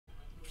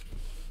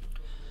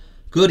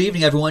Good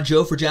evening, everyone.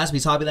 Joe for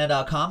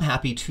JaspysHobbyland.com.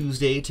 Happy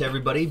Tuesday to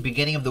everybody.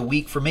 Beginning of the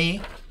week for me,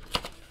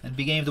 and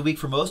beginning of the week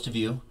for most of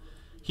you.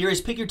 Here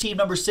is pick your team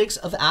number 6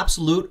 of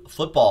Absolute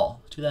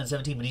Football.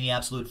 2017 Panini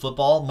Absolute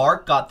Football.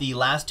 Mark got the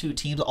last 2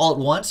 teams all at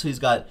once, so he's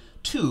got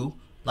 2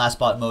 Last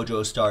Spot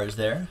Mojo stars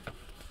there.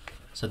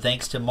 So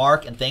thanks to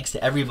Mark and thanks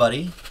to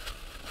everybody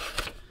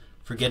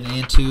for getting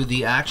into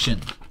the action.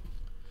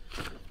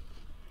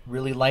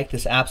 Really like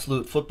this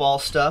Absolute Football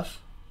stuff.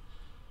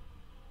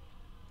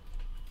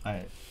 All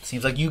right.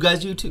 Seems like you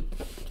guys do too.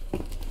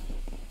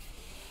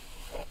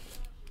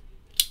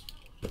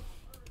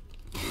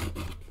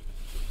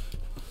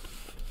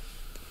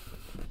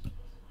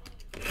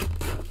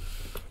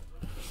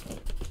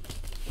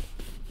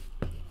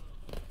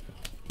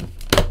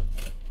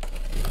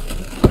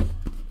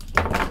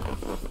 All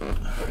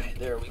right,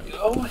 there we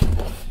go.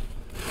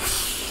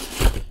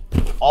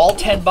 All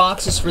 10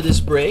 boxes for this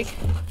break.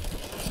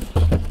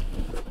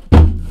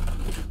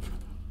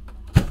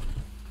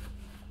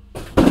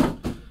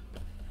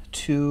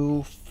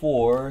 2,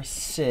 4,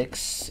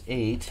 6,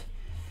 8,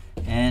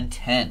 and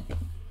 10.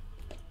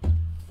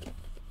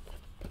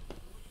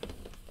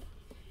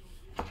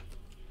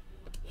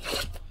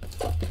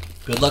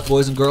 Good luck,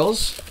 boys and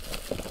girls.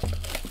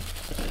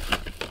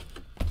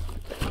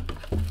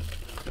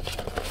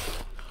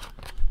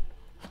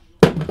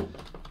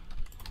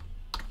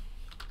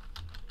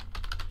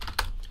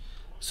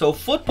 So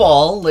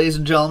football, ladies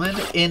and gentlemen,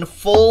 in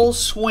full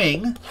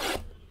swing.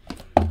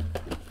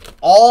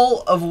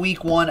 All of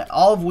week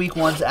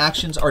 1's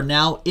actions are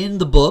now in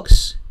the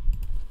books.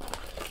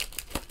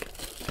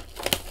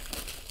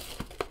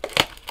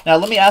 Now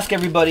let me ask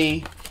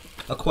everybody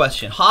a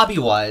question.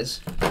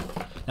 Hobby-wise,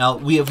 now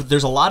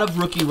there's a lot of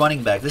rookie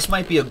running backs. This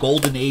might be a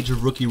golden age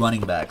of rookie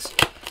running backs,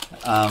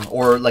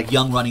 or like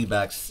young running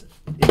backs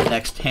in the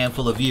next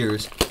handful of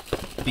years,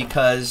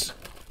 because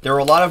there were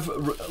a lot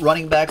of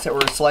running backs that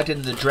were selected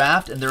in the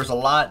draft, and there's a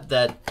lot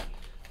that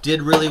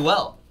did really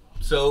well.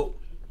 So,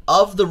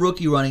 of the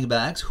rookie running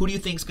backs, who do you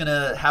think is going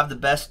to have the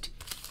best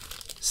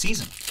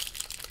season?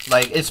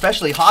 Like,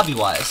 especially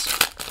hobby-wise.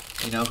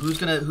 You know, who's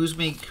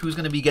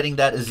gonna be getting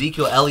that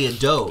Ezekiel Elliott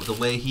dough the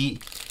way he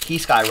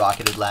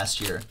skyrocketed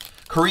last year?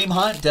 Kareem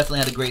Hunt definitely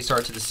had a great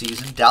start to the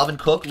season. Dalvin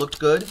Cook looked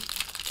good.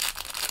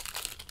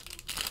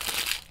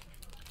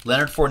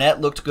 Leonard Fournette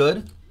looked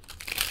good.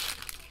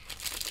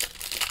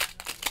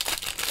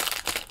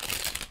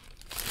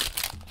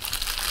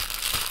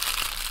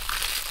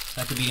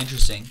 That could be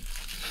interesting.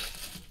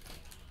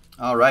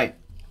 All right.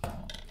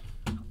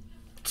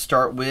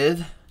 Start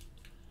with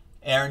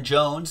Aaron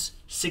Jones,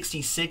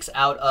 66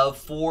 out of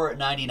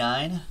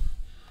 499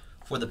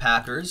 for the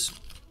Packers.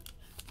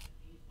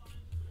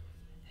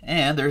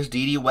 And there's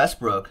Dede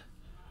Westbrook,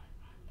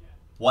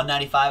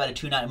 195 out of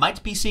 290.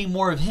 Might be seeing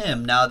more of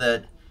him now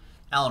that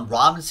Allen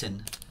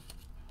Robinson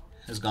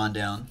has gone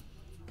down.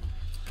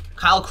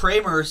 Kyle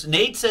Kramer's,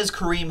 Nate says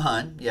Kareem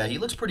Hunt. Yeah, he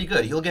looks pretty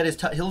good. He'll get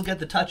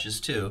the touches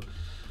too.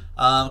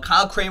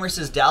 Kyle Kramer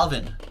says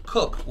Dalvin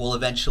Cook will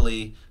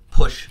eventually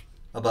push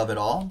above it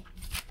all.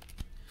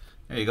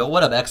 There you go.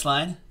 What up,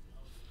 X-Line?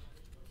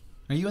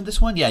 Are you in this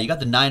one? Yeah, you got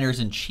the Niners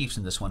and Chiefs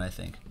in this one, I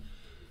think.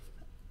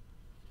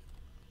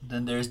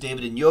 Then there's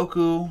David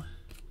Njoku.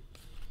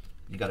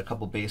 You got a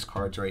couple base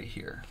cards right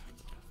here.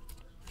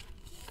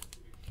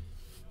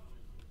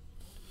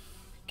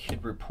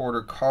 Kid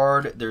Reporter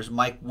card. There's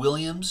Mike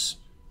Williams.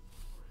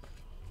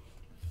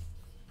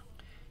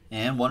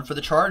 And one for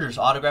the Chargers.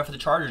 Autograph for the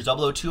Chargers.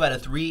 002 out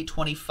of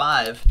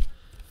 325.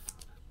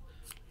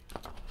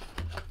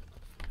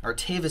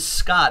 Artavis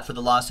Scott for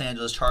the Los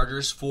Angeles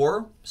Chargers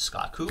for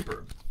Scott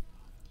Cooper.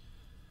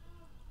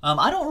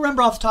 I don't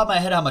remember off the top of my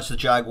head how much the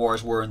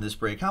Jaguars were in this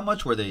break. How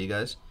much were they, you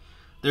guys?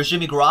 There's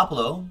Jimmy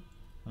Garoppolo.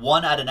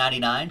 1 out of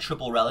 99.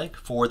 Triple relic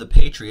for the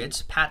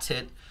Patriots. Pat's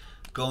hit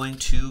going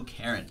to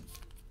Karen.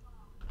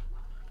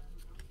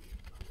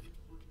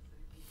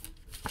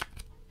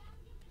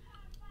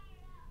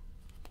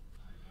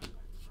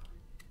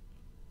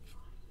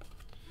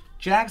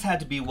 Jags had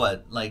to be,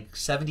 what, like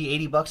 70,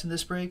 80 bucks in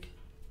this break?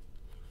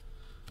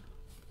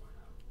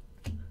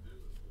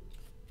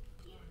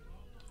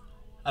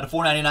 Out of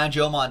 499,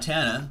 Joe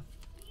Montana.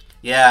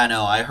 Yeah, I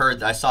know.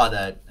 I saw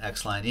that,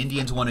 X-Line.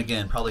 Indians won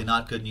again. Probably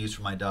not good news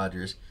for my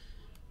Dodgers.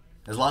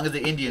 As long as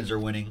the Indians are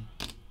winning,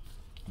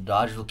 the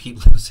Dodgers will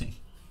keep losing.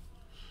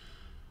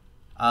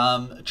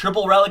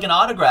 Triple relic and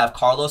autograph,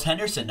 Carlos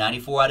Henderson,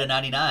 94 out of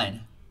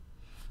 99.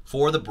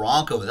 For the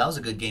Broncos. That was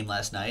a good game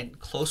last night.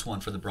 Close one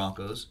for the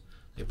Broncos.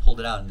 They pulled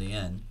it out in the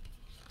end.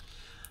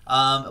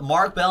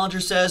 Mark Bellinger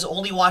says,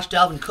 only watched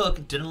Dalvin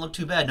Cook. Didn't look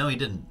too bad. No, he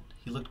didn't.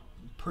 He looked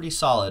pretty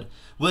solid.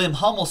 William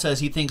Hummel says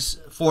he thinks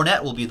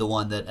Fournette will be the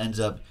one that ends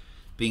up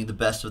being the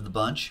best of the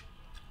bunch.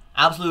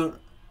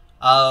 Absolute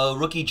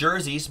rookie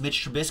jerseys,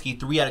 Mitch Trubisky,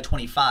 3 out of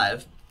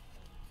 25.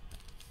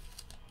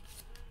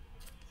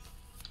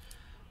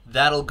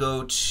 That'll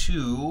go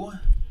to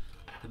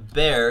the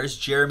Bears.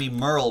 Jeremy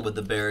Merle with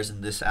the Bears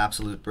in this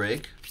absolute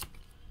break.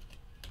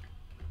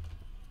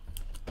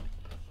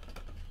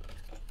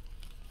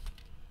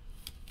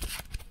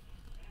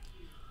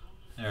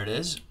 There it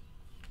is.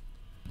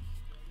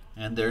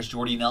 And there's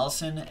Jordy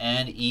Nelson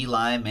and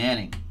Eli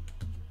Manning.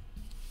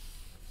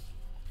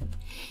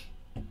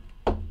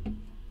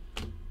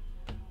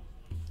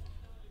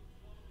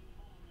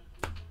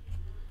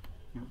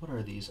 What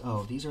are these?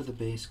 Oh, these are the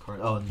base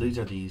cards. Oh, these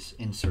are these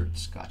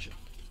inserts. Gotcha.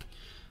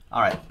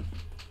 All right.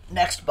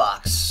 Next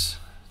box.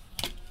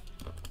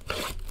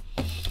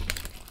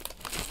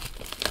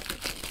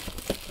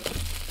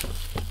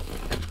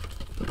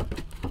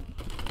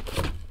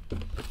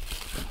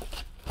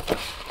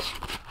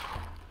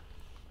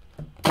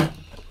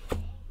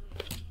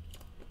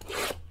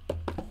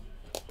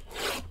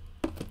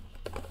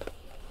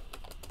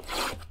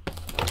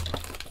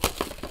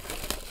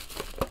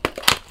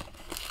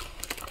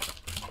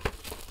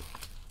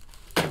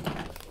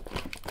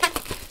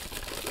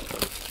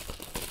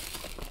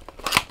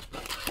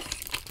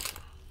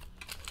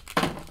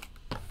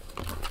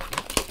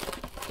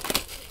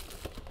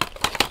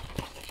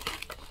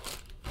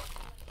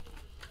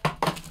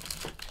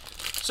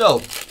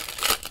 So,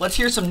 let's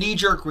hear some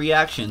knee-jerk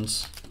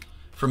reactions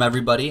from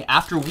everybody.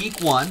 After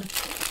week 1,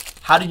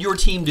 how did your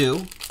team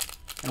do?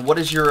 And what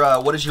is your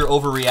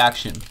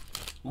overreaction?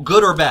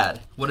 Good or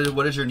bad?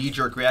 What is your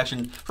knee-jerk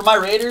reaction? For my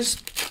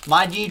Raiders,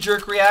 my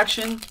knee-jerk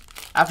reaction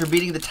after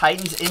beating the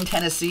Titans in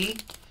Tennessee,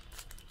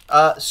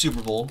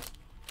 Super Bowl,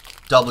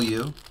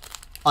 W,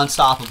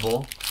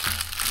 unstoppable.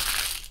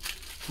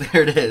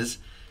 There it is.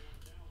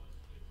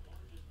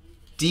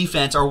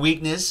 Defense, our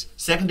weakness.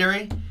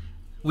 Secondary,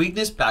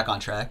 weakness, back on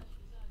track.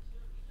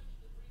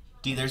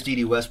 There's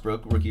D.D.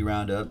 Westbrook, rookie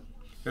roundup.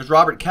 There's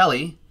Robert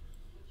Kelly,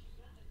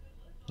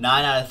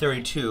 9 out of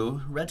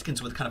 32.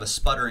 Redskins with kind of a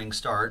sputtering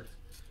start.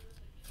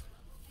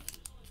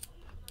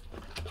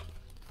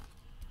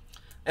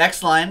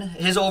 X-Line,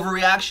 his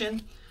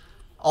overreaction.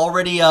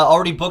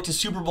 Already booked his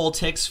Super Bowl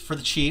ticks for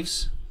the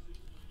Chiefs.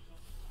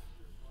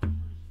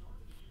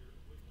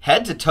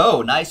 Head to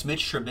toe, nice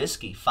Mitch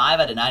Trubisky, 5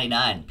 out of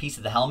 99. Piece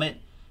of the helmet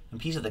and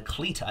piece of the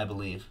cleat, I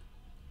believe.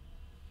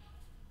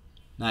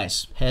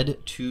 Nice. Head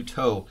to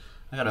toe.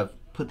 I gotta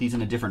put these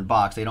in a different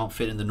box. They don't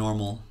fit in the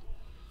normal.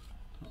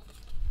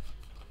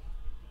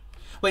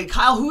 Wait,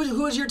 Kyle,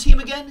 who is your team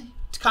again?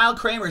 It's Kyle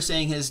Kramer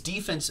saying his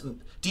defense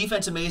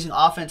amazing,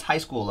 offense high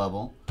school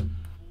level.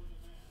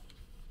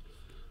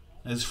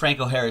 This is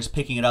Franco Harris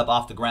picking it up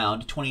off the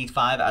ground.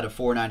 25 out of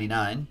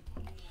 499.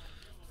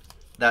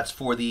 That's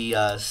for the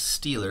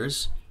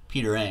Steelers.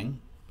 Peter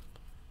Eng.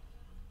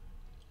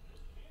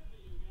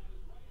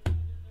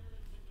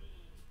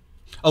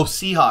 Oh,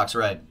 Seahawks,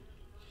 right.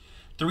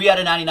 3 out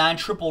of 99,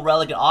 triple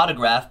relic and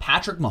autograph,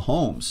 Patrick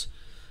Mahomes.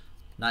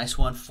 Nice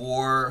one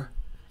for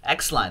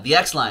X-Line, the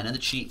X-Line and the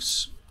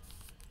Chiefs.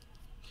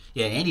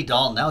 Yeah, Andy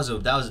Dalton, that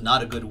was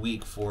not a good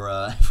week for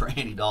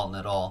Andy Dalton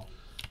at all.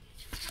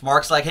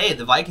 Mark's like, hey,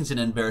 the Vikings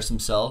didn't embarrass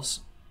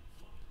themselves.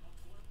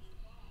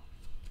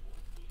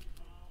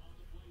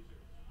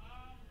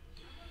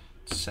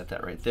 Set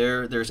that right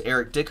there. There's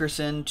Eric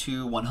Dickerson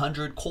to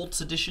 100,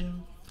 Colts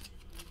edition.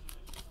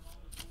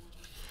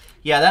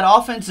 Yeah, that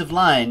offensive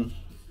line.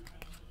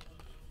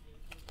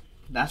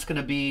 That's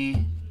gonna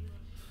be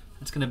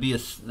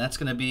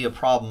a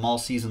problem all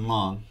season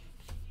long.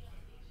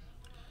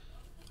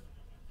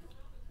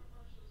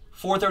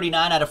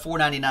 439 out of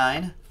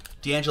 499.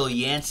 D'Angelo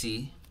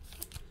Yancey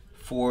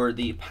for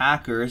the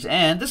Packers,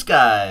 and this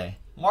guy,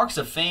 Marks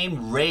of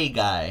Fame Ray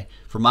guy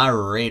for my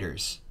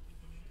Raiders.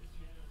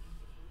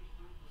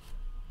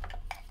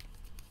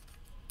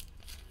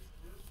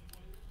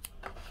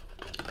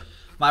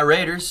 My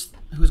Raiders.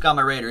 Who's got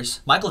my Raiders?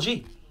 Michael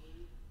G.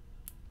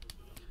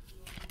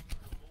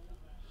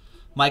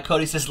 Mike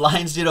Cody says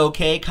Lions did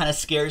okay. Kind of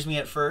scares me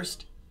at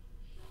first.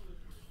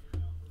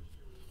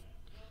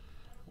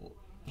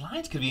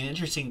 Lions could be an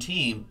interesting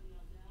team.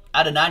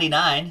 Out of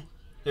 99,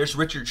 there's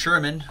Richard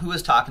Sherman. Who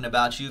was talking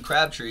about you?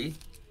 Crabtree.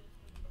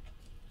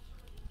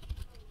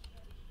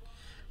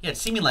 Yeah,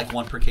 it's seeming like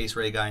one per case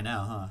Ray guy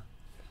now,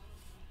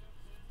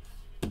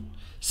 huh?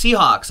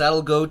 Seahawks,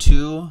 that'll go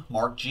to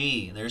Mark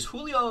G. There's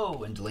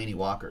Julio and Delaney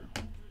Walker.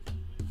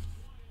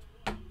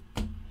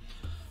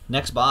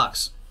 Next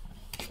box.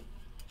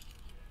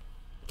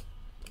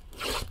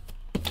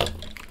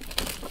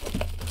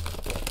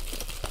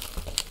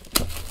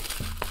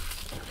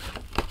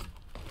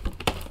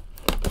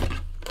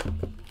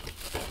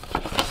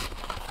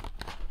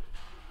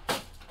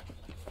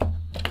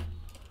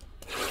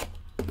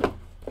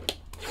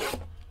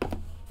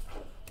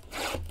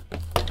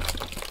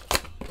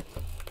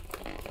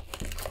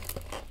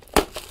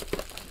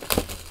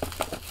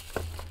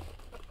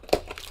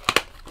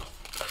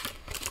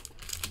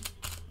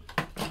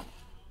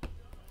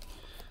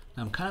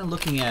 I'm kind of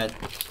looking at,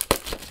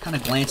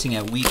 glancing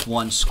at week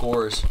 1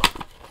 scores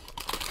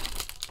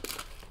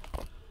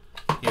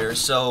here.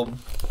 So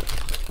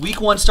week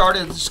 1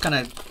 started,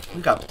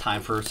 we got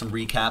time for some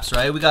recaps,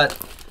 right? We got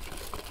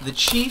the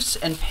Chiefs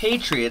and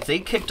Patriots. They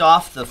kicked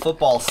off the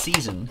football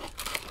season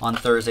on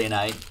Thursday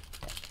night.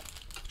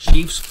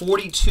 Chiefs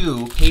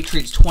 42,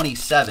 Patriots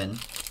 27.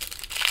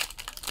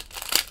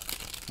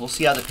 We'll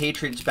see how the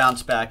Patriots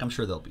bounce back. I'm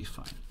sure they'll be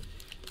fine.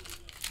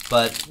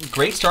 But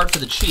great start for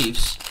the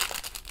Chiefs.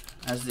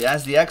 As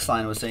the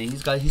X-Line was saying,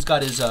 he's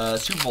got his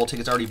Super Bowl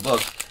tickets already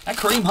booked. That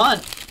Kareem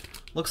Hunt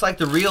looks like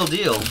the real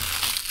deal.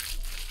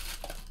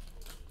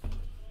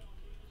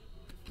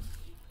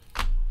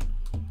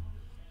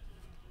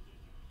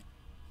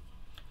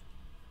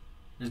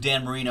 There's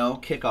Dan Marino,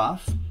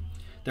 kickoff.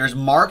 There's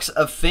Marks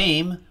of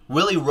Fame,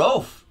 Willie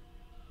Roaf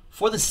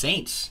for the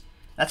Saints.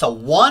 That's a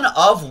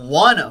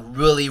 1/1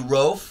 Willie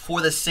Roaf for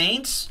the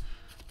Saints.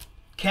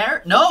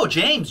 No,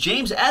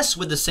 James S.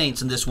 with the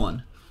Saints in this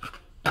one.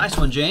 Nice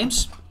one,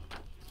 James.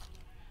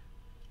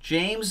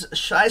 James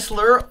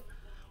Scheisler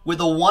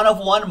with a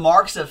 1/1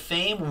 Marks of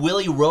Fame,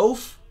 Willie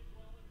Roaf.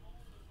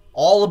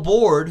 All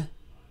aboard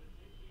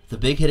the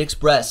Big Hit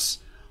Express.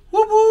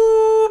 Whoop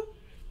whoop.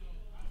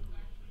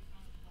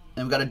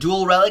 And we've got a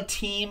dual relic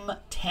team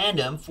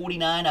tandem,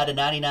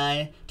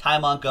 49/99, Ty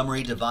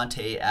Montgomery,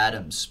 Devontae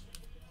Adams.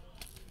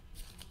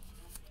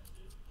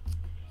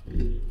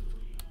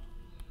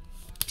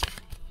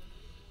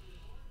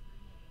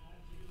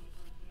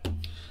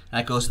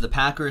 That goes to the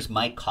Packers,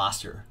 Mike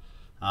Coster.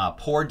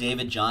 Poor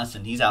David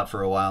Johnson, he's out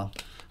for a while.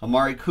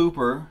 Amari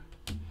Cooper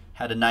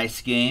had a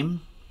nice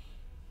game.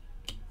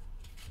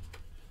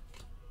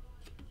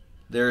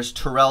 There's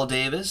Terrell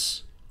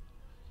Davis,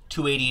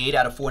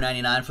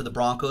 288/499 for the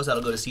Broncos.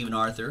 That'll go to Stephen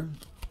Arthur.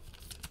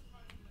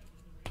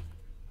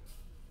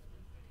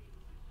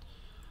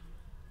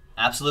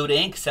 Absolute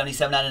Inc.,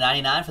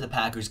 77/99 for the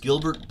Packers.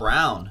 Gilbert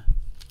Brown,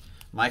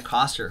 Mike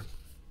Coster.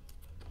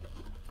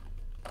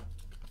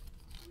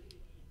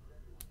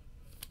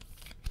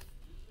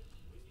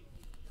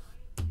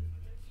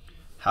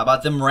 How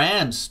about them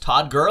Rams?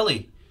 Todd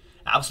Gurley,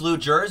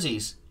 Absolute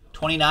Jerseys,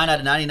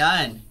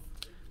 29/99.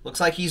 Looks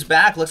like he's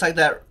back. Looks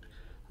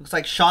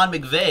like Sean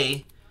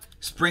McVay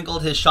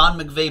sprinkled his Sean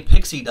McVay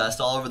pixie dust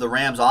all over the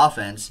Rams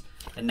offense.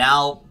 And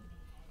now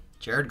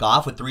Jared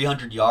Goff with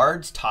 300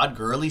 yards. Todd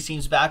Gurley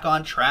seems back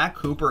on track.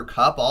 Cooper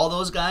Kupp, all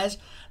those guys.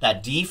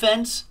 That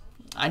defense,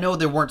 I know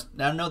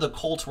the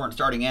Colts weren't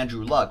starting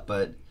Andrew Luck,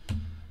 but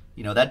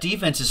you know, that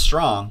defense is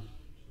strong.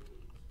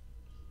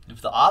 If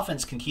the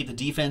offense can keep the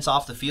defense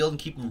off the field and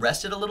keep them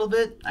rested a little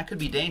bit, that could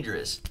be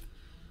dangerous.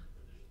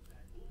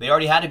 They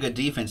already had a good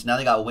defense. Now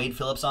they got Wade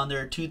Phillips on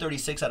there.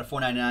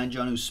 236/499.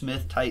 Jonnu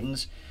Smith,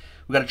 Titans.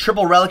 We got a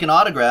triple relic and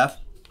autograph.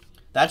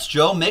 That's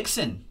Joe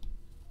Mixon.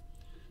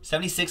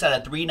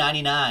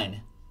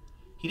 76/399.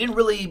 He didn't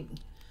really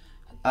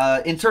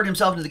insert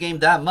himself into the game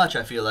that much,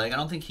 I feel like. I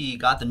don't think he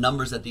got the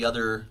numbers that the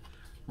other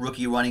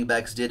rookie running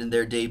backs did in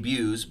their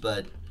debuts,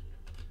 but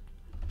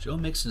Joe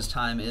Mixon's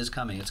time is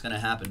coming. It's going to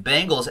happen.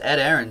 Bengals, Ed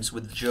Aarons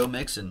with Joe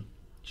Mixon.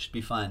 Should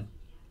be fine.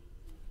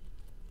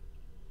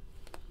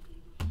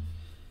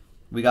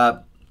 We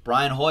got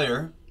Brian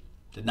Hoyer.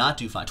 Did not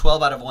do fine.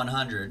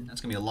 12/100.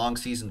 That's going to be a long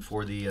season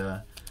for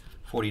the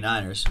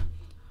 49ers.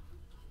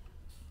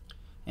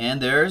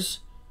 And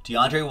there's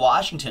DeAndre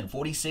Washington.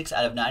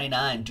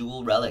 46/99.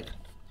 Dual relic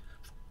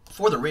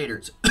for the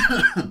Raiders.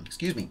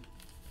 Excuse me.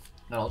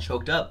 Got all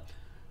choked up.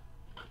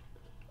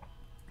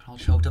 All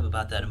choked up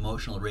about that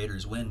emotional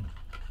Raiders win.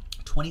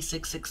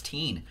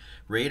 26-16.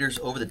 Raiders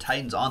over the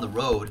Titans on the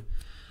road.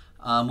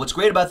 What's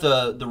great about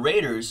the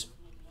Raiders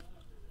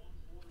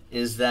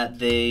is that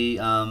they,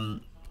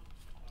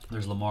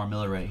 there's Lamar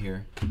Miller right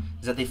here,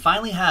 is that they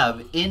finally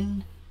have,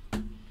 in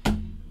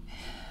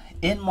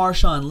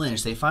Marshawn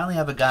Lynch, they finally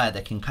have a guy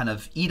that can kind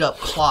of eat up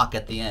clock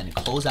at the end and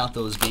close out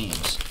those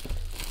games,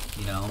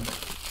 you know,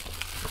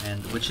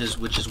 and which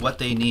is what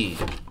they need.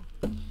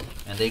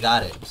 And they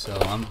got it. So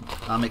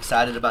I'm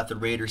excited about the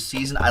Raiders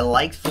season. I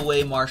liked the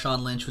way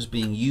Marshawn Lynch was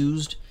being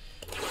used.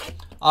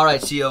 All right,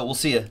 CEO, we'll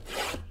see you.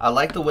 I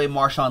like the way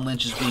Marshawn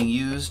Lynch is being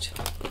used,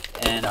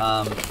 and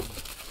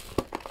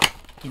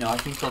you know, I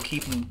think they'll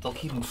keep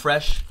him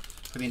fresh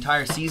for the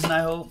entire season. I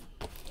hope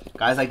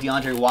guys like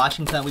DeAndre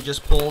Washington that we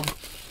just pulled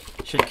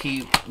should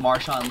keep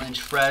Marshawn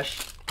Lynch fresh.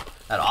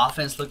 That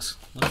offense looks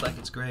like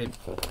it's great.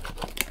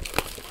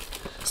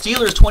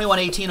 Steelers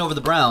 21-18 over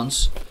the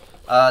Browns.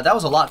 That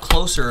was a lot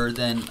closer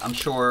than I'm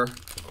sure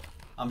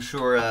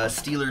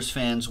Steelers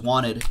fans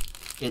wanted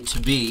it to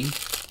be.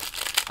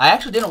 I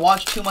actually didn't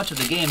watch too much of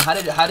the game. How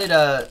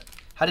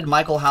did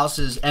Michael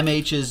House's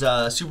MH's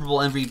Super Bowl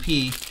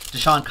MVP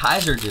DeShone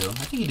Kizer do?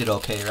 I think he did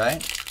okay,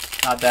 right?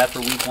 Not bad for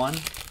week 1.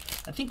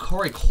 I think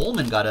Corey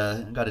Coleman got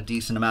a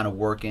decent amount of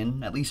work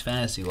in, at least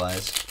fantasy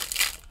wise.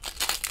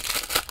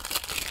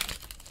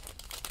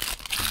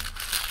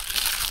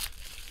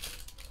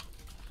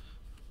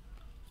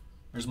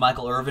 There's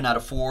Michael Irvin out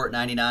of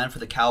 499 for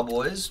the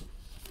Cowboys.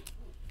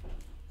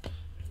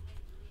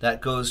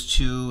 That goes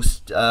to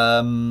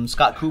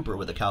Scott Cooper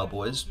with the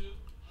Cowboys.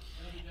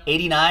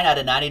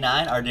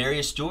 89/99,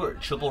 Ardarius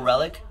Stewart, triple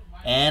relic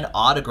and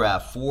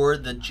autograph for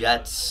the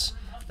Jets.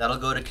 That'll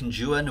go to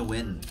Kanjua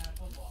Nguyen.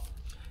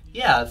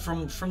 Yeah,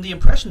 from the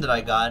impression that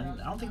I got,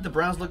 I don't think the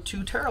Browns look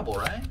too terrible,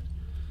 right?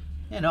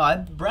 You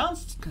know,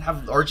 Browns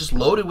are just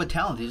loaded with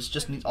talent. It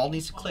just all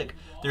needs to click.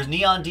 There's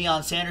Neon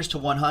Deion Sanders to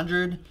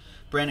 100.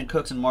 Brandon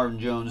Cooks and Marvin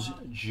Jones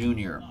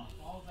Jr.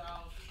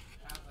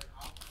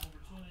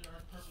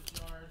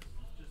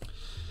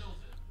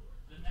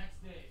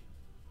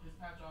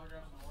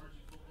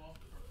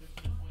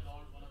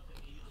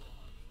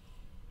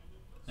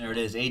 There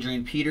it is,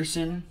 Adrian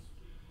Peterson.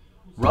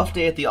 Rough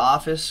day at the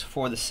office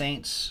for the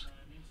Saints.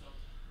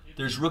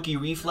 There's rookie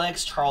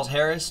reflex, Charles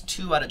Harris,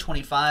 2 out of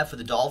 25 for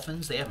the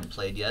Dolphins. They haven't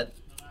played yet.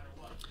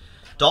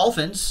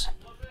 Dolphins,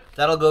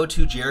 that'll go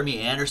to Jeremy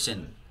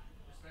Anderson.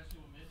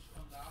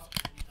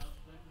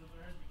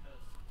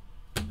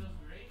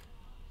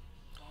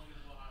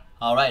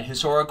 All right,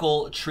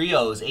 historical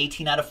trios,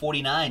 18 out of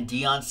 49.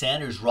 Deion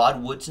Sanders,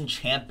 Rod Woodson,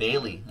 Champ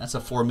Bailey. That's a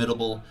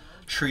formidable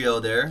trio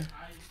there.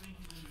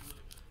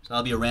 So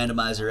that'll be a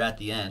randomizer at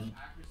the end.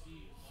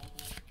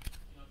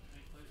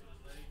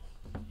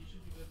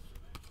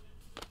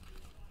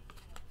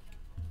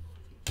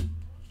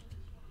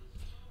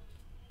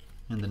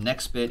 And the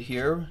next bit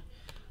here,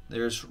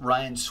 there's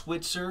Ryan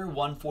Switzer,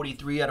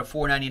 143 out of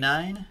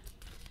 499.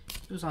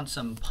 He was on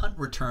some punt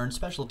return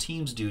special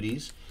teams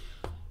duties.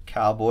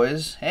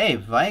 Cowboys. Hey,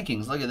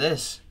 Vikings, look at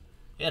this.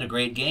 He had a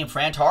great game.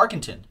 Fran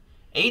Tarkenton,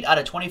 8 out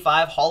of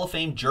 25 Hall of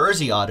Fame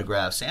jersey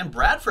autograph. Sam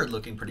Bradford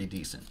looking pretty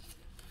decent.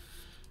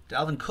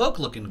 Dalvin Cook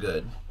looking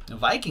good. The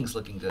Vikings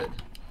looking good.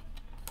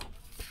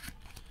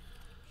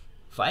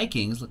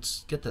 Vikings,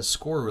 let's get the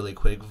score really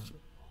quick.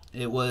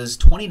 It was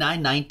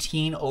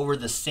 29-19 over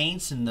the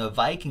Saints, and the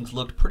Vikings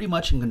looked pretty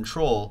much in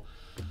control,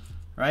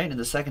 right, in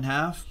the second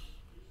half.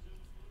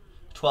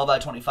 12 out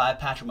of 25,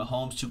 Patrick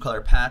Mahomes, 2-color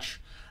patch.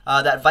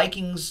 That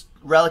Vikings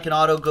relic and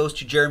auto goes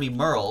to Jeremy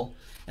Merle,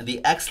 and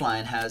the X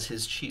line has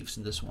his Chiefs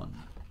in this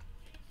one.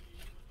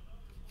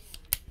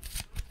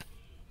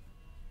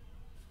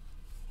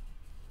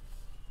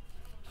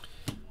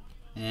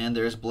 And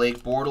there's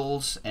Blake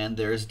Bortles, and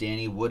there's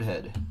Danny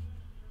Woodhead.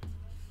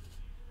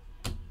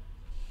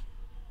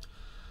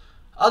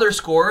 Other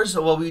scores,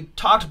 well, we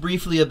talked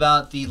briefly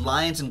about the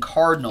Lions and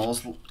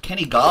Cardinals.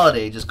 Kenny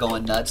Golladay just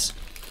going nuts.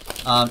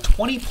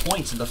 20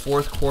 points in the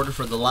fourth quarter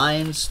for the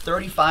Lions.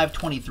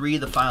 35-23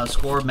 the final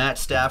score. Matt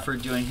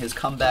Stafford doing his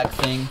comeback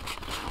thing.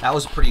 That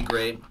was pretty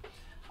great.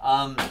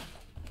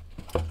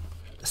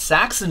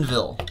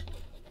 Saxonville.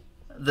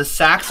 The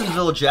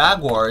Saxonville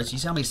Jaguars. You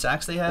see how many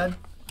sacks they had?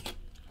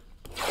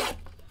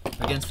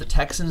 Against the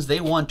Texans. They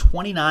won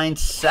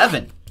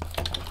 29-7.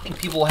 I think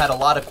people had a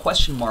lot of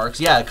question marks.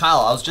 Yeah,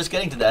 Kyle, I was just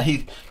getting to that.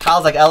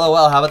 Kyle's like,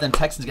 LOL, how about them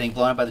Texans getting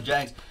blown up by the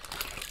Jags?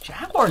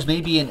 Jaguars may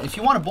be, if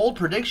you want a bold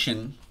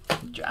prediction,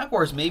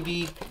 Jaguars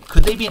maybe,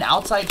 could they be an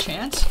outside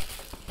chance?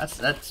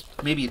 That's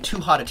maybe too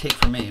hot a take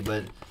for me,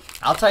 but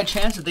outside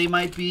chance that they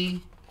might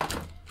be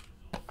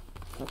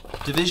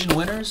division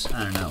winners?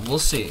 I don't know. We'll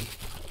see.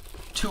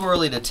 Too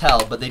early to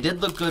tell, but they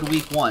did look good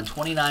week 1,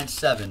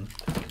 29-7.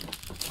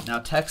 Now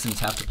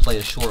Texans have to play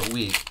a short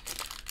week.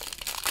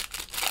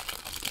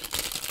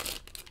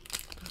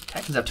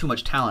 Texans have too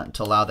much talent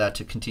to allow that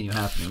to continue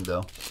happening,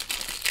 though.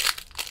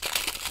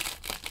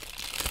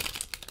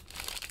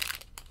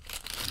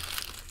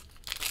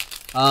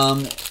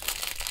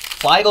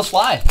 Fly Eagles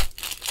Fly.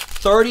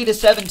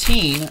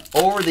 30-17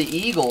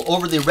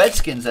 over the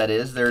Redskins, that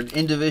is, their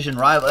in-division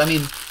rival. I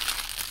mean,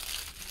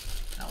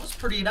 that was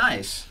pretty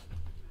nice.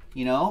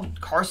 You know,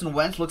 Carson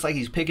Wentz looks like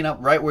he's picking up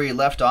right where he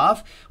left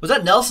off. Was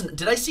that Nelson?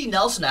 Did I see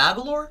Nelson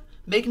Aguilar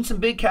making some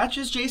big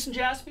catches, Jason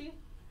Jaspy?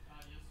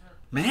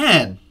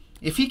 Man,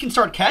 if he can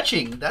start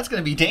catching, that's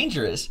going to be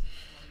dangerous.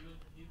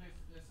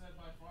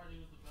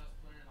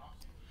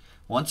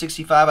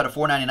 165 out of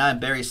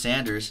 499, Barry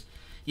Sanders.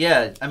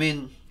 Yeah, I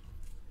mean,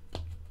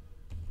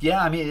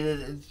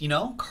 you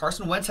know,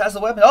 Carson Wentz has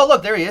the weapon. Oh,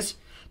 look, there he is.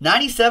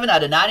 97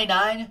 out of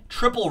 99,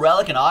 triple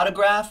relic and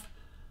autograph.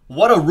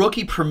 What a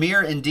rookie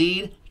premiere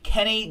indeed.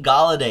 Kenny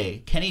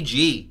Golladay, Kenny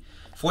G,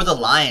 for the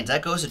Lions.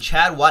 That goes to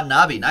Chad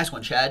Watanabe. Nice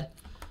one, Chad.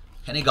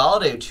 Kenny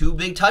Golladay, 2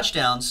 big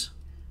touchdowns.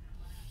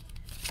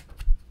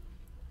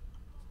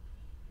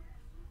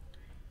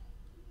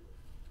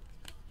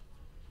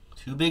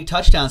 Two big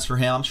touchdowns for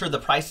him. I'm sure the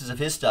prices of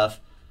his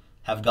stuff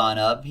have gone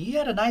up. He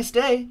had a nice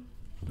day.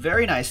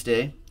 Very nice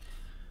day.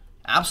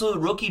 Absolute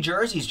rookie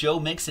jerseys.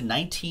 Joe Mixon,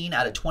 19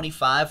 out of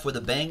 25 for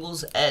the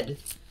Bengals. Ed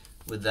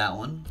with that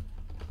one.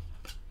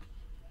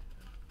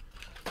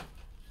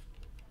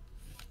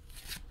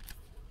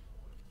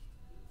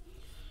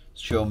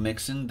 Joe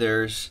Mixon.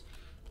 There's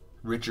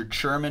Richard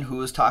Sherman, who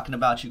was talking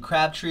about you,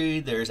 Crabtree.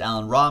 There's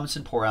Allen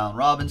Robinson. Poor Allen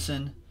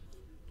Robinson.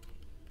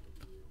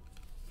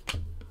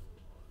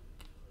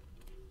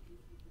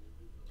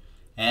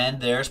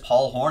 And there's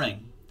Paul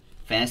Hornung.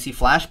 Fantasy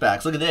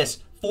flashbacks. Look at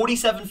this.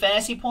 47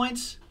 fantasy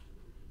points.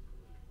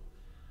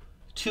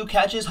 2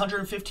 catches,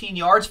 115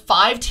 yards,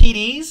 5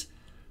 TDs.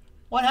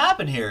 What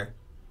happened here?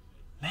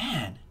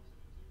 Man.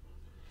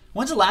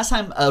 When's the last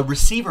time a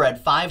receiver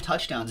had 5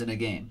 touchdowns in a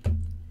game?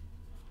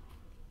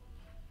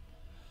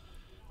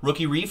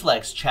 Rookie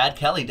reflex. Chad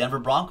Kelly, Denver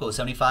Broncos,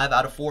 75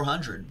 out of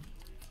 400.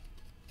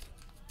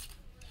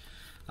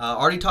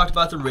 Already talked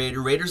about the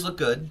Raiders. Raiders look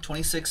good.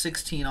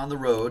 26-16 on the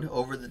road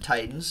over the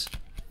Titans.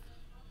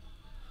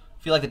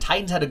 Feel like the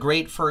Titans had a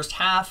great first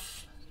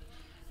half.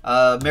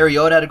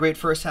 Mariota had a great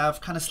first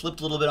half. Kind of slipped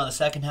a little bit on the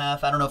second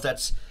half. I don't know if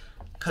that's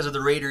because of the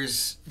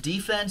Raiders'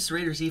 defense. The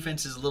Raiders'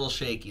 defense is a little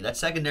shaky. That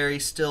secondary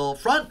still,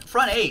 front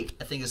 8,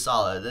 I think is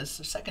solid. This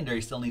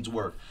secondary still needs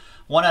work.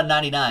 1 out of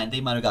 99.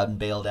 They might have gotten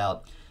bailed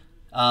out.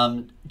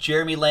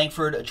 Jeremy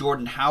Langford,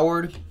 Jordan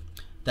Howard.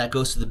 That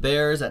goes to the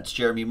Bears. That's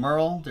Jeremy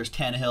Merle. There's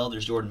Tannehill.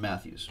 There's Jordan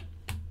Matthews.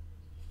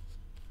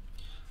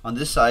 On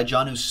this side,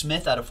 Jonnu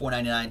Smith out of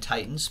 499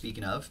 Titans,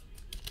 speaking of.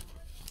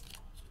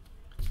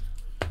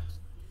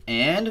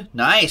 And,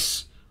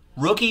 nice.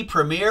 Rookie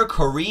Premier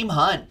Kareem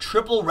Hunt.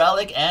 Triple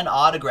relic and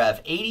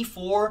autograph.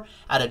 84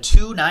 out of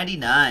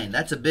 299.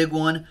 That's a big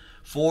one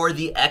for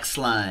the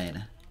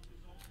X-Line.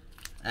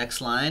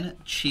 X-Line,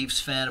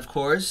 Chiefs fan, of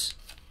course.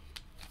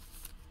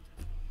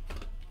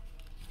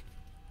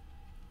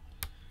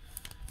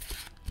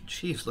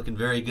 Chiefs looking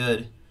very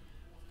good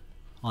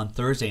on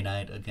Thursday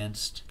night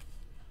against...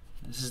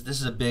 This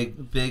is a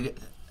big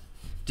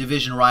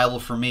division rival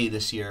for me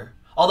this year.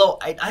 Although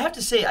I have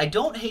to say I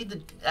don't hate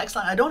the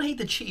X-Line. I don't hate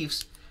the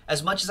Chiefs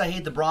as much as I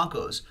hate the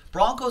Broncos.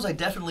 Broncos I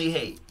definitely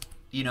hate,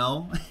 you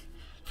know,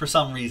 for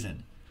some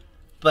reason.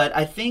 But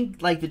I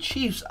think like the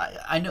Chiefs,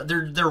 I know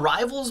they're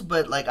rivals,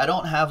 but like I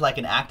don't have like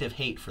an active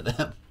hate for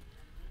them.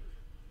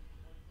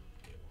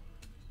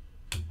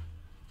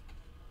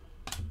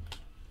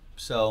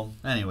 So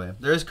anyway,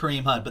 there is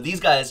Kareem Hunt, but these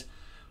guys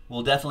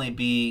will definitely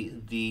be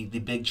the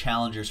big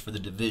challengers for the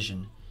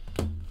division.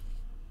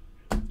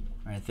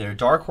 Right there.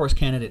 Dark horse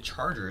candidate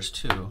Chargers,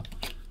 too.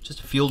 Just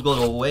a field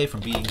goal away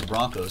from beating the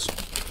Broncos.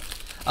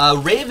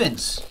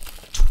 Ravens,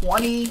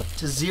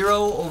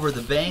 20-0 over the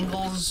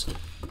Bengals.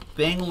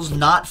 Bengals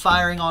not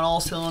firing on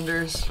all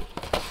cylinders.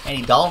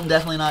 Andy Dalton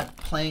definitely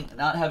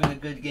not having a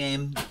good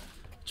game.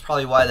 It's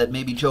probably why that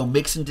maybe Joe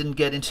Mixon didn't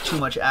get into too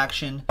much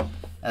action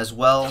as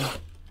well.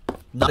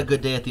 Not a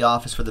good day at the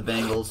office for the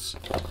Bengals.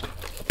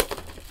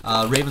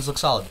 Ravens look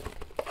solid.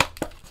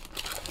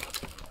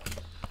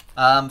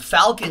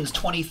 Falcons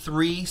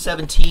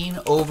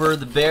 23-17 over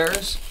the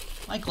Bears.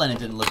 Mike Glennon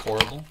didn't look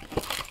horrible.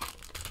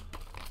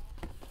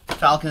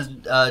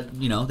 Falcons,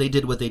 you know, they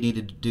did what they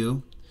needed to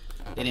do.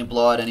 They didn't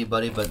blow out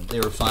anybody, but they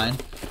were fine.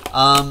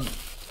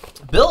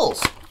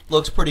 Bills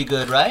looks pretty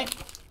good, right?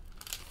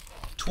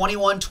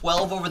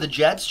 21-12 over the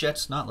Jets.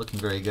 Jets not looking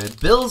very good.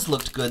 Bills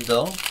looked good,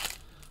 though.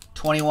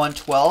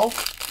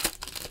 21-12.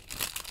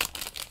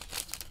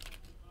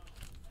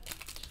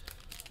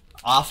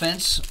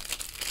 Offense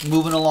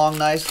moving along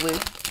nicely.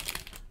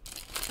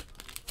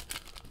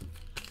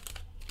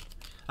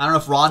 I don't know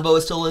if Ronbo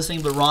is still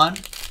listening, but Ron,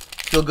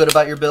 feel good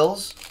about your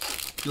Bills?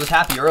 He was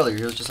happy earlier.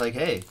 He was just like,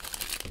 hey,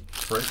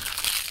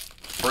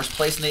 first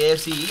place in the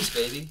AFC East,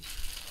 baby.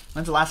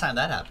 When's the last time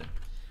that happened?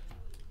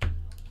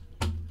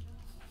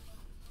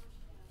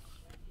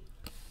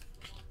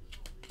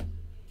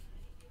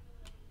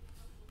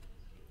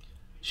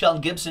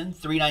 Shelton Gibson,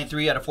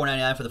 393 out of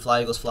 499 for the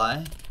Fly Eagles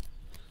Fly.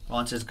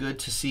 Ron says, good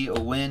to see a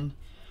win.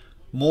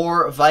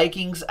 More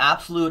Vikings,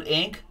 Absolute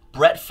Ink.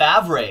 Brett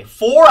Favre,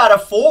 4 out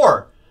of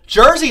 4.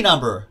 Jersey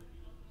number.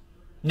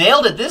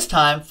 Nailed it this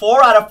time.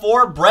 4 out of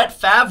 4. Brett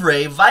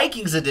Favre,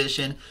 Vikings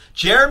edition.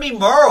 Jeremy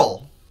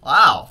Merle.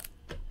 Wow.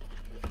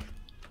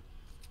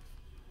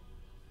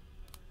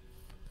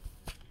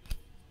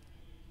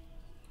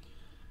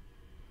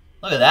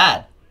 Look at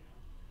that.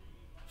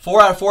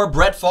 4 out of 4.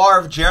 Brett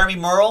Favre, Jeremy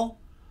Merle.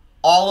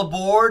 All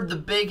aboard the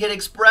Big Hit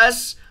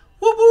Express.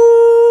 Whoop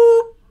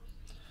whoop.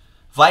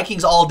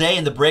 Vikings all day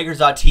in the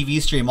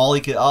Breakers.tv stream.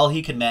 All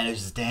he can manage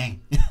is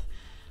dang.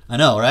 I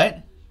know,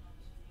 right?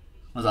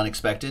 Was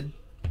unexpected.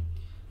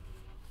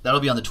 That'll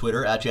be on the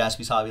Twitter at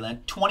Jaspys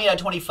Hobbyland. 20 out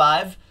of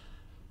 25.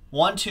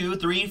 1, 2,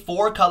 3,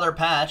 4 color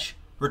patch.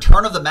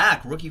 Return of the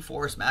Mac. Rookie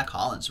Force Mac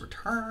Hollins.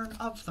 Return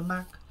of the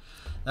Mac.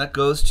 That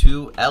goes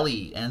to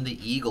Ellie and the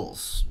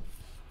Eagles.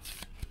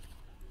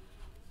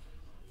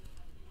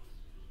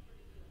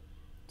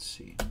 Let's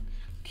see.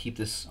 Keep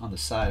this on the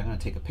side. I'm going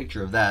to take a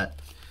picture of that.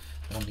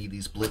 I don't need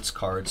these Blitz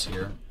cards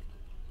here.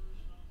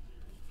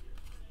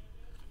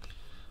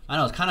 I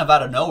know, it's kind of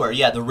out of nowhere.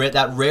 Yeah,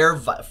 that rare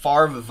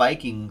Favre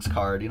Vikings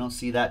card. You don't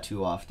see that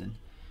too often.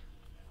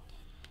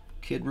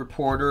 Kid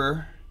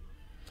Reporter.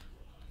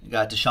 You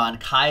got Deshaun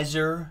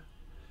Kaiser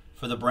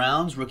for the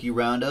Browns. Rookie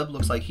Roundup.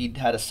 Looks like he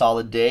had a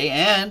solid day.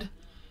 And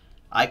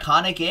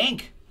Iconic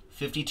Ink.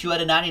 52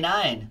 out of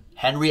 99.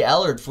 Henry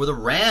Ellard for the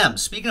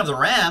Rams. Speaking of the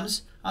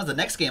Rams, that was the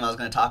next game I was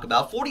going to talk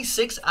about.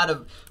 46 out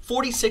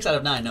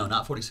of 9. No,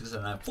 not 46 out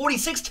of 9.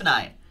 46 to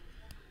 9.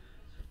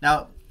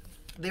 Now,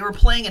 they were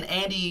playing an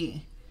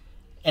Andy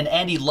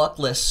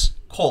Luckless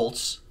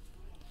Colts.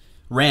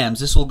 Rams.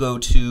 This will go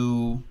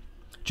to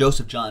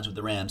Joseph Johns with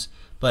the Rams.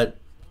 But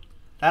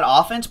that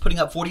offense putting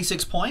up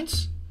 46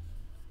 points.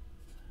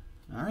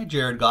 All right,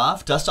 Jared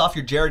Goff. Dust off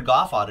your Jared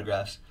Goff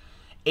autographs.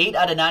 8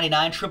 out of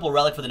 99. Triple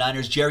relic for the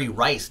Niners. Jerry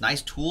Rice.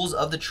 Nice tools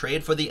of the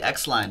trade for the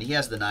X-Line. He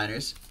has the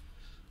Niners.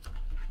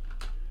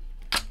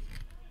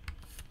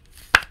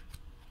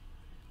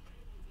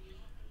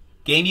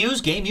 Game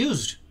used? Game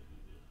used.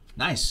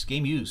 Nice.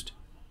 Game used.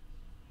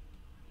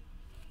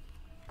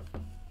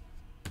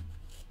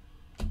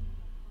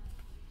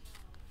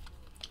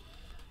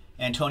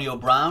 Antonio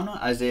Brown,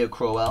 Isaiah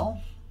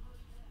Crowell.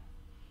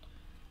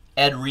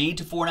 Ed Reed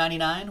to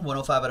 499,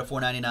 105 out of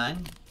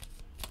 499.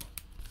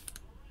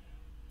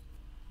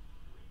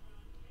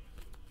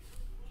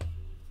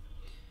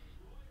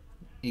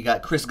 You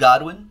got Chris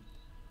Godwin,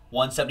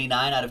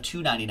 179 out of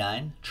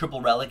 299,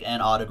 triple relic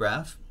and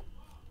autograph.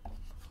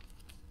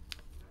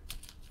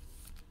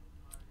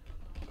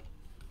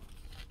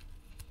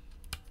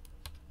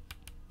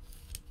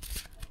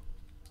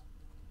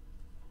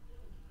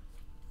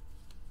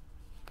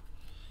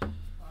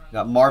 You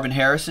got Marvin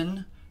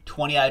Harrison,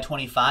 20 out of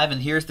 25,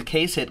 and here's the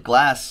case hit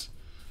glass.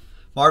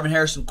 Marvin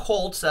Harrison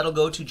Colts, that'll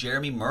go to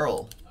Jeremy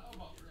Merle.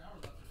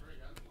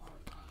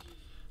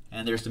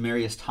 And there's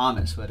Demaryius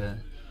Thomas, who had a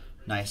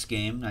nice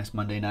game, nice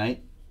Monday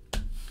night.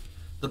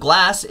 The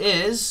glass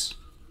is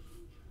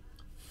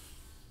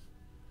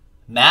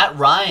Matt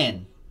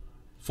Ryan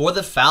for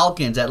the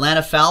Falcons.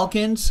 Atlanta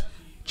Falcons,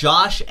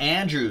 Josh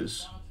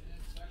Andrews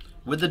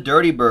with the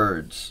Dirty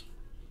Birds.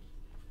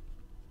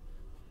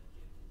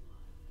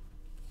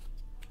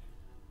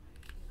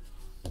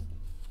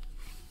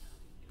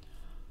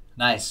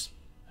 Nice.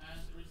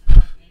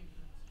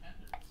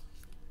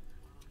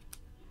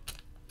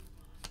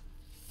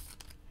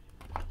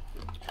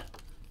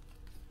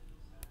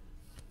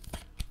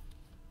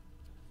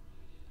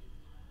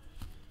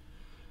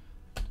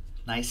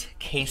 Nice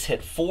case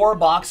hit. 4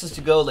 boxes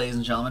to go, ladies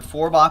and gentlemen.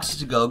 4 boxes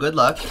to go. Good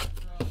luck.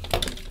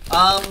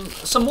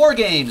 Some more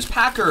games.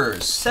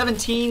 Packers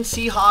 17,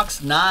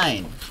 Seahawks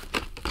 9.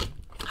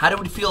 How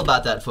do we feel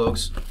about that,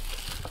 folks?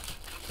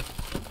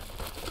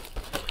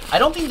 I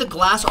don't think the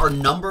glass are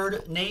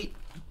numbered, Nate,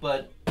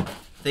 but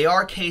they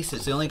are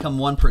cases. They only come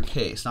 1 per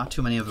case. Not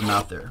too many of them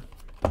out there.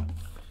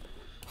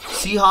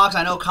 Seahawks,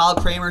 I know Kyle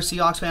Kramer,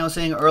 Seahawks fan, was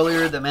saying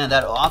earlier that, man,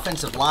 that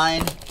offensive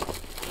line,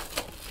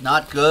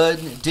 not good.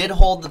 It did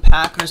hold the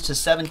Packers to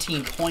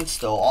 17 points,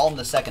 though, all in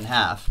the second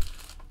half.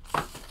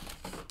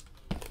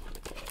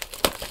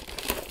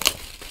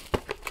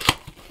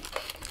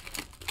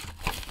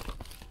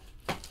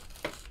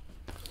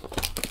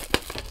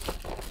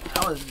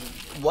 That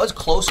was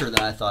closer than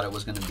I thought it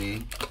was going to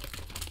be.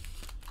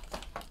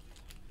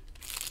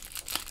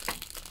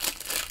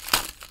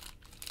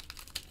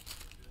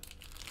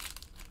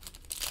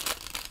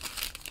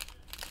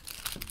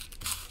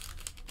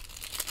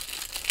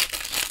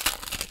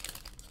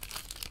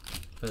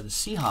 But the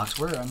Seahawks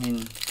were, I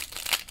mean,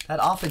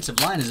 that offensive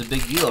line is a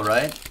big deal,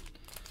 right?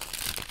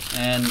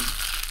 And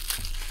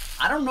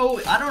I don't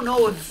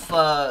know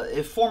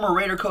if former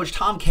Raider coach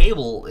Tom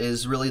Cable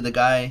is really the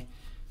guy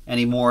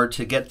anymore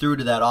to get through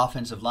to that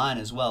offensive line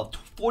as well.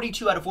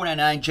 42 out of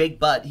 499, Jake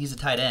Butt, he's a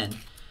tight end.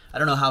 I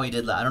don't know how he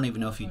did. I don't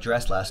even know if he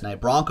dressed last night.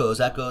 Broncos,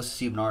 that goes to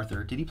Stephen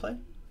Arthur. Did he play?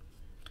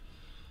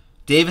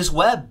 Davis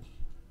Webb,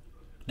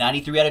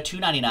 93 out of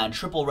 299,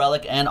 triple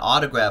relic and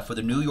autograph for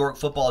the New York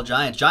Football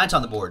Giants. Giants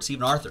on the board,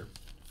 Stephen Arthur.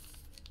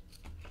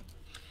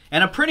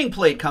 And a printing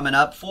plate coming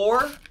up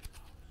for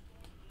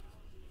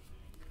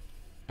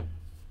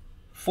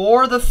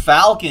the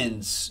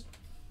Falcons.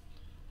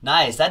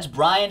 Nice, that's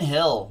Brian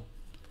Hill.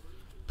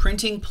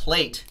 Printing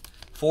plate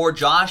for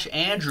Josh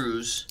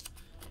Andrews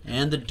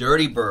and the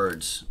Dirty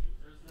Birds.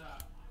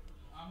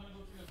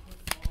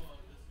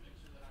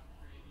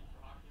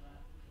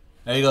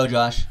 There you go,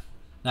 Josh.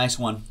 Nice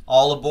one.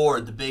 All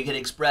aboard the Big Hit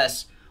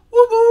Express.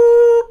 Whoop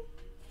whoop.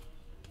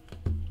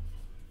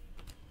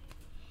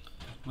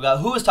 We got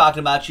Who Was Talking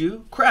About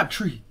You,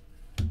 Crabtree,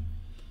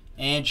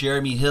 and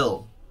Jeremy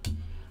Hill.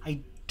 I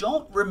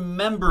don't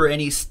remember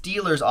any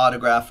Steelers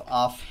autograph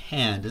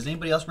offhand. Does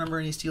anybody else remember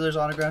any Steelers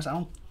autographs? I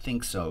don't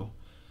think so.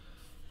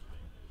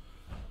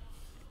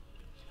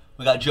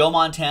 We got Joe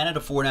Montana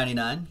to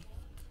 499.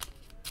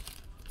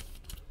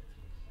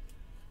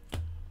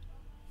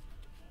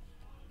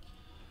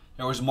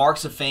 There was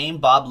Marks of Fame,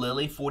 Bob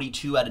Lilly,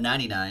 42 out of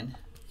 99.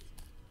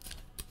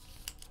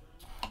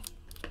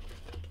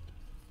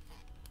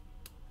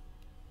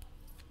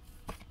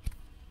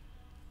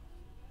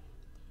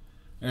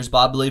 There's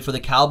Bob Lilly for the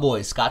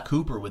Cowboys, Scott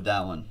Cooper with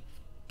that one.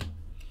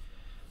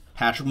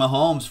 Patrick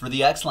Mahomes for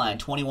the X-Line,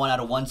 21 out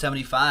of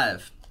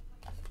 175.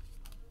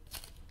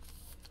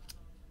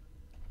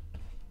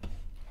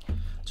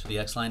 That's for the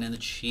X-Line and the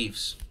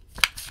Chiefs.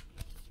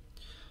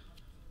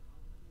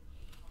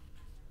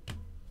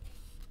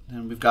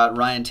 And we've got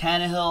Ryan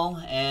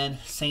Tannehill and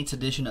Saints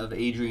edition of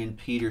Adrian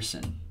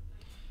Peterson.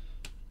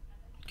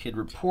 Kid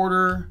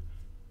Reporter.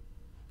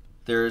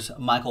 There's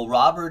Michael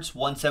Roberts,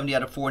 170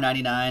 out of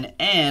 499.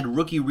 And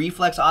rookie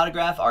reflex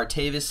autograph,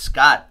 Artavis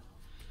Scott.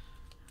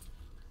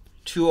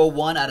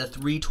 201 out of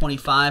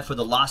 325 for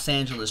the Los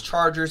Angeles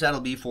Chargers.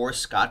 That'll be for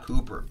Scott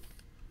Cooper.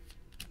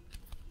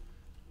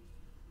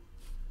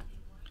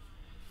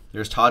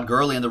 There's Todd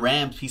Gurley and the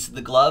Rams. Piece of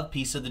the glove,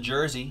 piece of the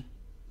jersey.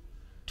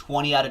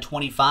 20 out of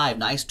 25.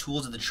 Nice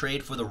tools of the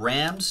trade for the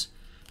Rams.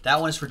 That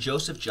one is for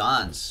Joseph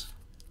Johns.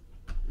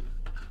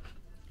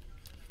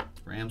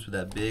 Rams with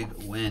that big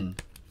win.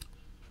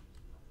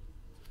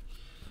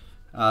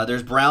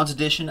 There's Browns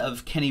edition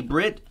of Kenny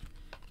Britt.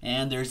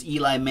 And there's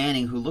Eli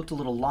Manning, who looked a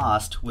little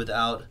lost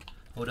without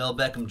Odell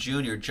Beckham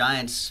Jr.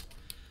 Giants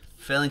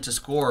failing to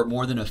score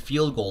more than a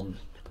field goal.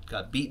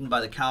 Got beaten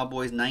by the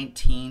Cowboys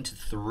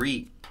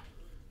 19-3.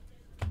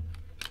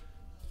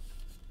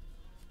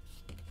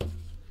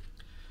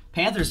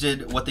 Panthers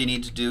did what they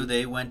need to do.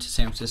 They went to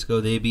San Francisco.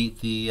 They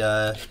beat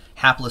the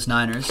hapless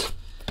Niners,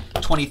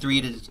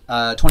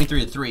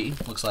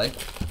 23-3. Looks like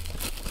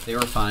they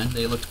were fine.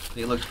 They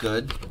looked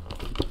good.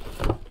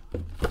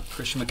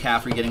 Christian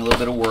McCaffrey getting a little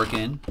bit of work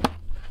in.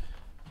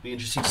 Be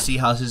interesting to see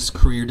how his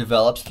career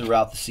develops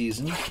throughout the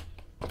season.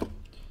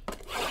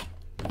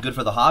 Good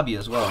for the hobby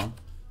as well.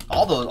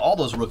 All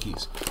those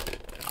rookies.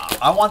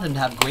 I want them to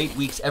have great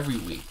weeks every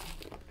week.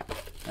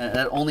 And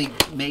that only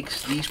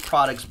makes these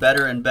products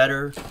better and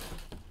better.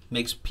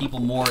 Makes people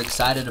more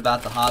excited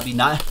about the hobby.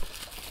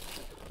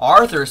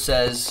 Arthur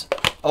says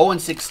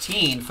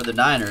 0-16 for the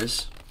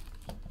Niners.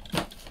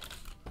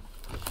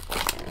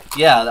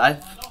 Yeah,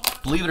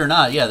 believe it or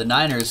not, yeah, the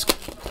Niners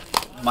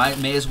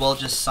may as well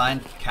just sign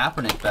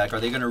Kaepernick back.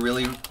 Are they going to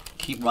really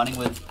keep running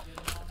with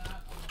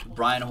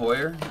Brian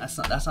Hoyer? That's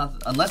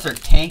not unless they're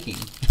tanking,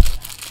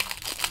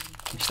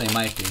 which they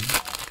might be.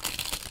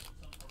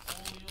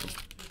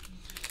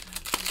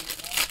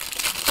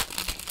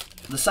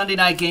 The Sunday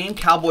night game,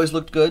 Cowboys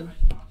looked good,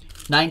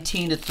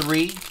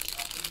 19-3.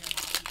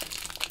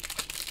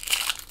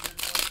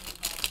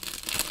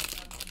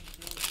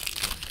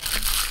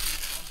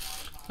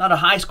 Not a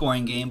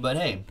high-scoring game, but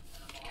hey,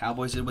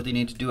 Cowboys did what they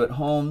need to do at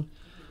home.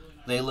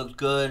 They looked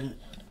good.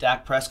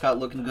 Dak Prescott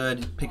looking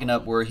good, picking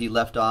up where he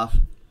left off.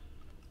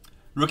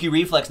 Rookie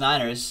Reflex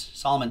Niners,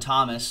 Solomon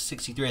Thomas,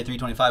 63 at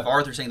 325.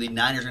 Arthur saying the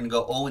Niners are going to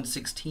go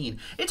 0-16.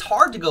 It's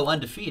hard to go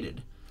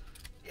undefeated.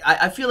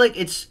 I feel like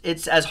it's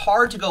as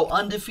hard to go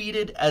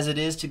undefeated as it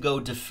is to go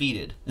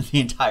defeated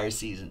the entire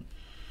season.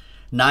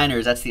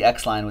 Niners, that's the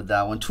X line with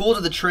that one. Tools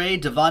of the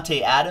trade,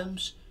 Devontae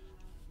Adams.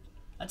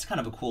 That's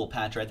kind of a cool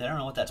patch right there. I don't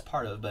know what that's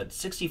part of, but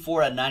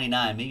 64 out of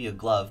 99, maybe a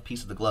glove,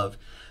 piece of the glove.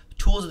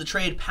 Tools of the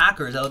trade,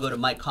 Packers, that'll go to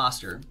Mike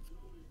Coster.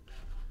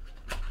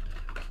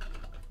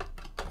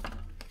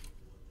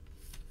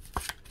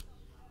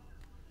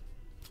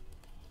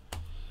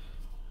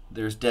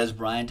 There's Des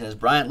Bryant. Des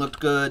Bryant looked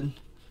good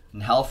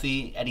and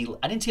healthy. I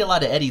didn't see a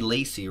lot of Eddie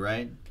Lacy,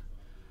 right?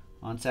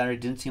 On Saturday,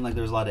 didn't seem like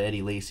there was a lot of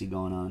Eddie Lacy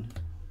going on.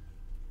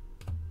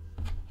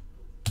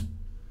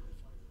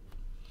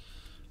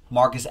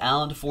 Marcus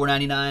Allen to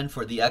 $4.99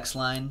 for the X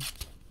line.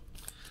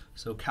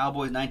 So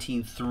Cowboys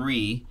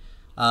 19-3.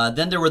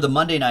 Then there were the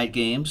Monday night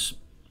games.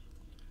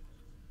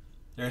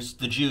 There's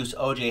the Juice,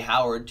 O.J.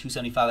 Howard,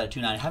 275 out of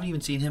 290. Haven't even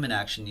seen him in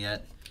action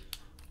yet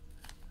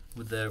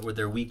with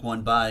their week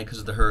 1 bye because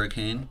of the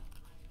hurricane.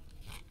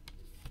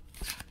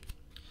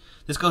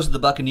 This goes to the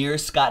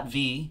Buccaneers, Scott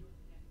V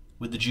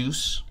with the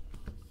Juice.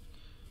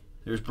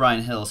 There's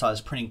Brian Hill, saw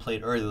his printing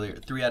plate earlier,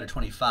 3 out of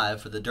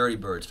 25 for the Dirty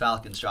Birds,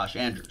 Falcons, Josh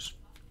Andrews.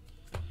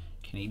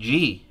 Kenny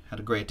G had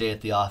a great day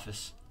at the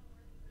office.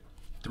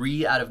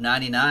 3 out of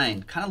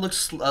 99. Kind of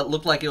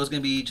looked like it was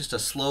going to be just a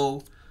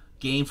slow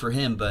game for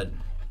him, but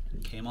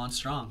came on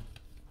strong.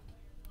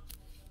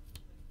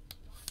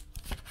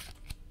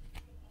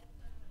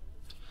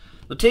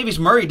 Latavius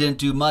Murray didn't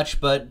do much,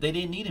 but they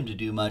didn't need him to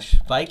do much.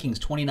 Vikings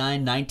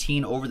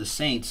 29-19 over the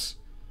Saints.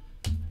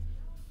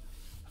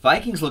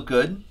 Vikings look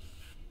good.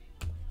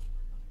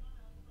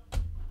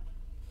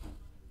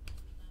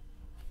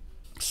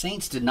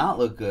 Saints did not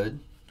look good.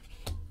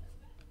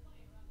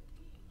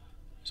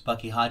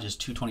 Bucky Hodges,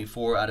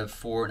 224 out of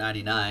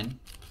 499.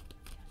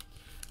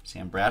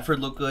 Sam Bradford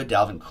looked good.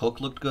 Dalvin Cook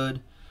looked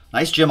good.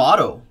 Nice Jim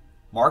Otto.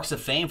 Marks of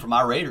fame for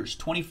my Raiders.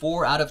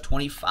 24 out of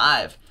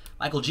 25.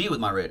 Michael G with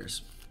my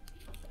Raiders.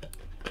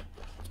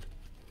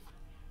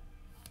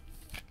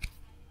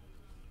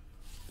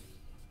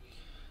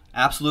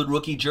 Absolute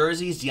rookie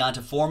jerseys.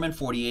 Deonta Foreman,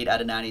 48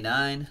 out of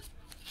 99.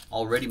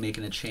 Already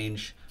making a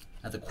change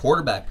at the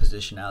quarterback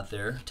position out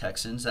there.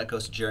 Texans. That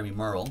goes to Jeremy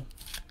Merle.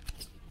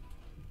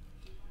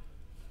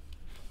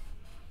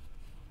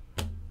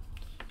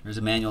 There's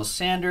Emmanuel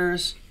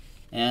Sanders,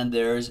 and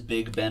there's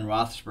Big Ben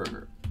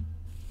Roethlisberger.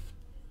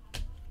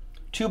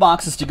 2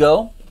 boxes to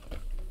go.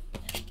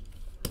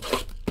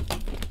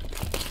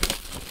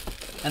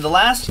 And the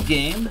last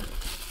game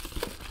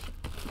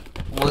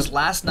was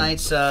last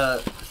night's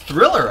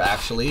thriller,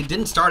 actually. It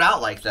didn't start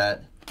out like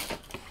that,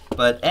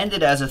 but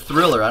ended as a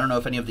thriller. I don't know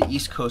if any of the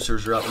East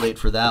Coasters are up late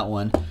for that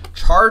one.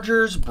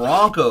 Chargers,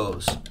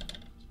 Broncos.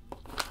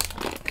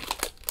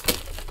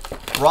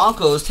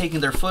 Broncos taking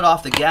their foot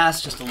off the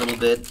gas just a little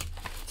bit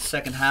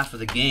second half of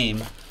the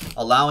game,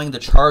 allowing the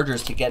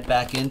Chargers to get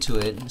back into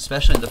it,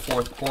 especially in the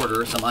fourth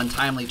quarter. Some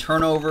untimely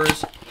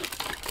turnovers.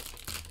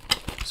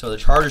 So the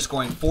Chargers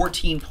scoring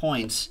 14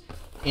 points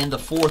in the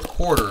fourth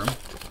quarter,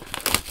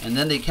 and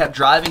then they kept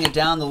driving it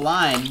down the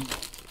line,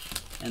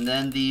 and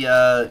then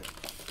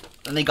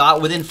they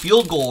got within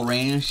field goal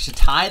range to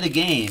tie the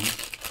game,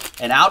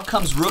 and out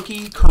comes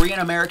rookie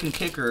Korean-American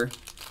kicker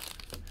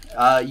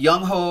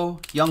Younghoe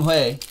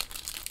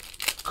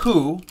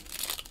Koo,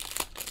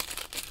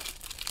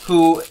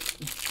 who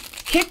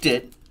kicked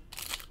it,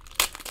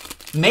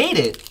 made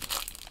it,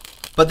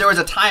 but there was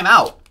a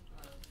timeout.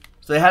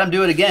 So they had him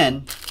do it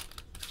again.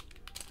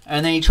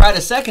 And then he tried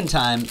a second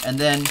time, and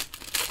then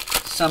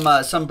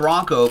some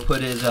Bronco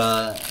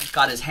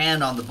got his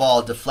hand on the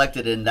ball,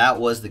 deflected it, and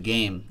that was the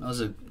game. That was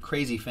a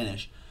crazy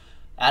finish.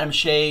 Adam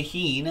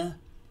Shaheen,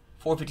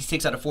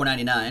 456 out of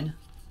 499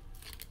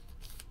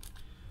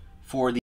 for the